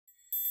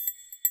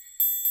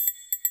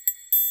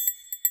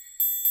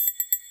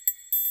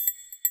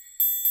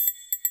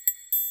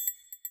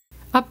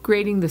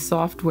Upgrading the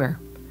software.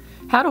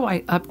 How do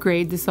I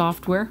upgrade the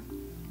software?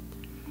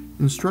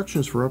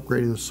 Instructions for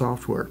upgrading the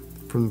software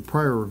from the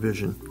prior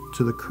revision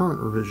to the current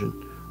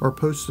revision are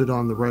posted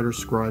on the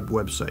Scribe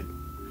website.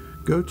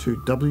 Go to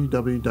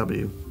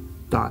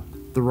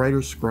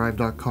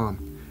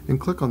www.thewriterscribe.com and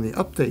click on the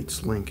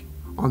Updates link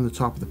on the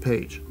top of the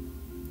page.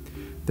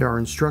 There are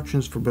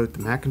instructions for both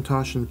the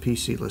Macintosh and the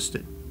PC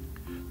listed.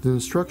 The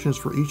instructions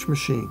for each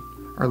machine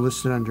are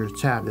listed under a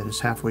tab that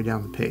is halfway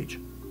down the page.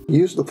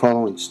 Use the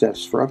following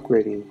steps for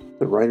upgrading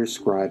the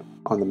Scribe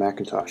on the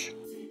Macintosh.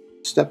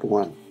 Step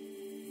 1.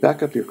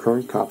 Back up your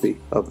current copy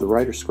of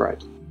the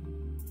Scribe.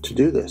 To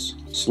do this,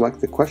 select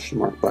the question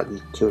mark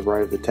button to the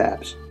right of the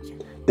tabs.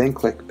 Then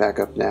click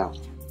Backup Now.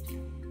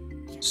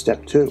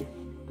 Step 2.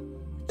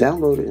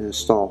 Download and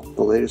install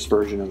the latest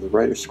version of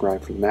the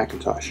Scribe for the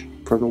Macintosh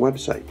from the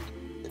website.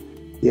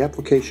 The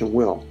application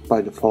will,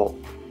 by default,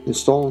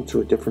 install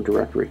into a different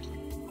directory.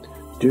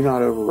 Do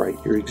not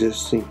overwrite your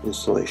existing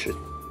installation.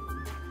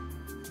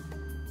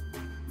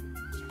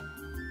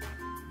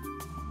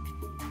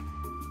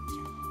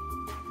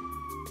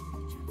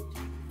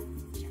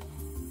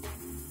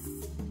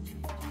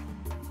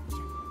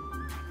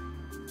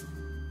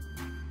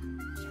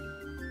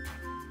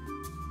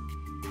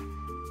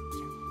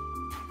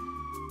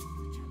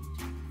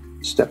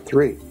 Step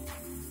 3.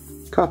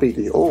 Copy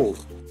the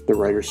old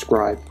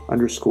Scribe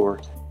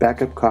 _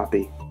 backup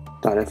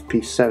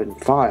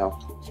copy.fp7 file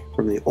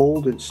from the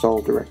old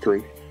install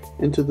directory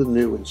into the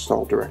new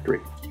install directory.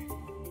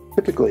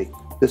 Typically,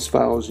 this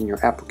file is in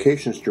your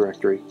applications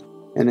directory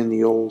and in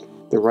the old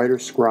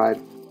Scribe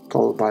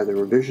followed by the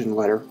revision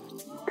letter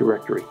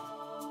directory.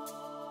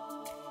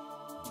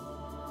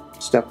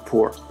 Step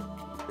 4.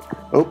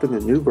 Open the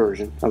new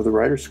version of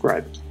the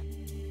Scribe.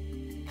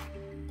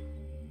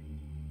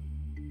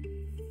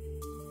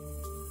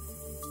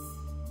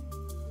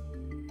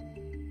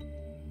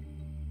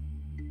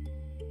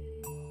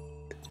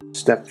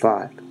 Step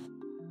 5.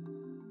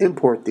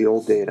 Import the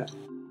old data.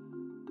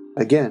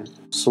 Again,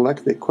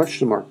 select the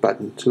question mark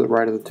button to the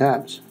right of the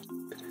tabs.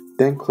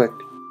 Then click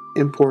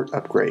Import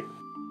Upgrade.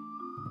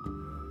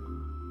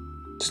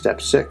 Step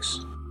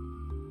 6.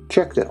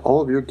 Check that all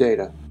of your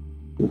data,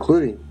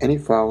 including any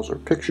files or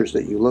pictures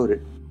that you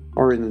loaded,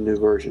 are in the new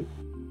version.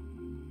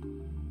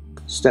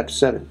 Step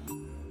 7.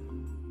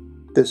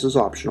 This is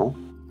optional,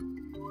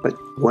 but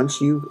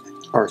once you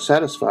are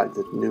satisfied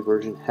that the new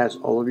version has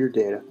all of your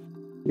data,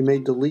 you may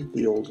delete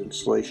the old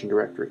installation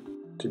directory.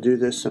 To do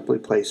this, simply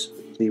place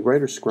the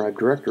Scribe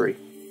directory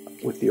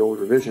with the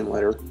old revision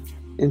letter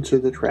into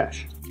the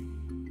trash.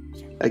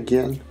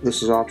 Again,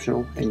 this is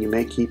optional and you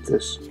may keep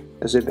this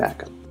as a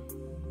backup.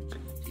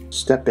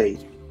 Step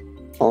 8,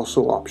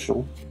 also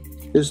optional,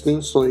 is the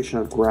installation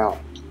of Growl.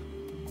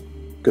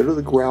 Go to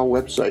the Growl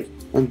website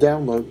and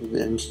download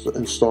the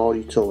install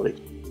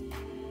utility.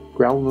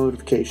 Growl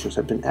notifications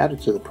have been added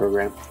to the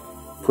program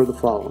for the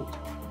following: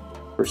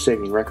 for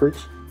saving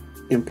records,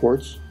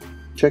 imports,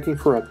 checking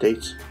for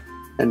updates,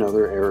 and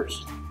other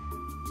errors.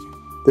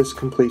 This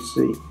completes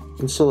the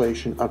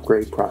installation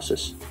upgrade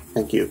process.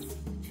 Thank you.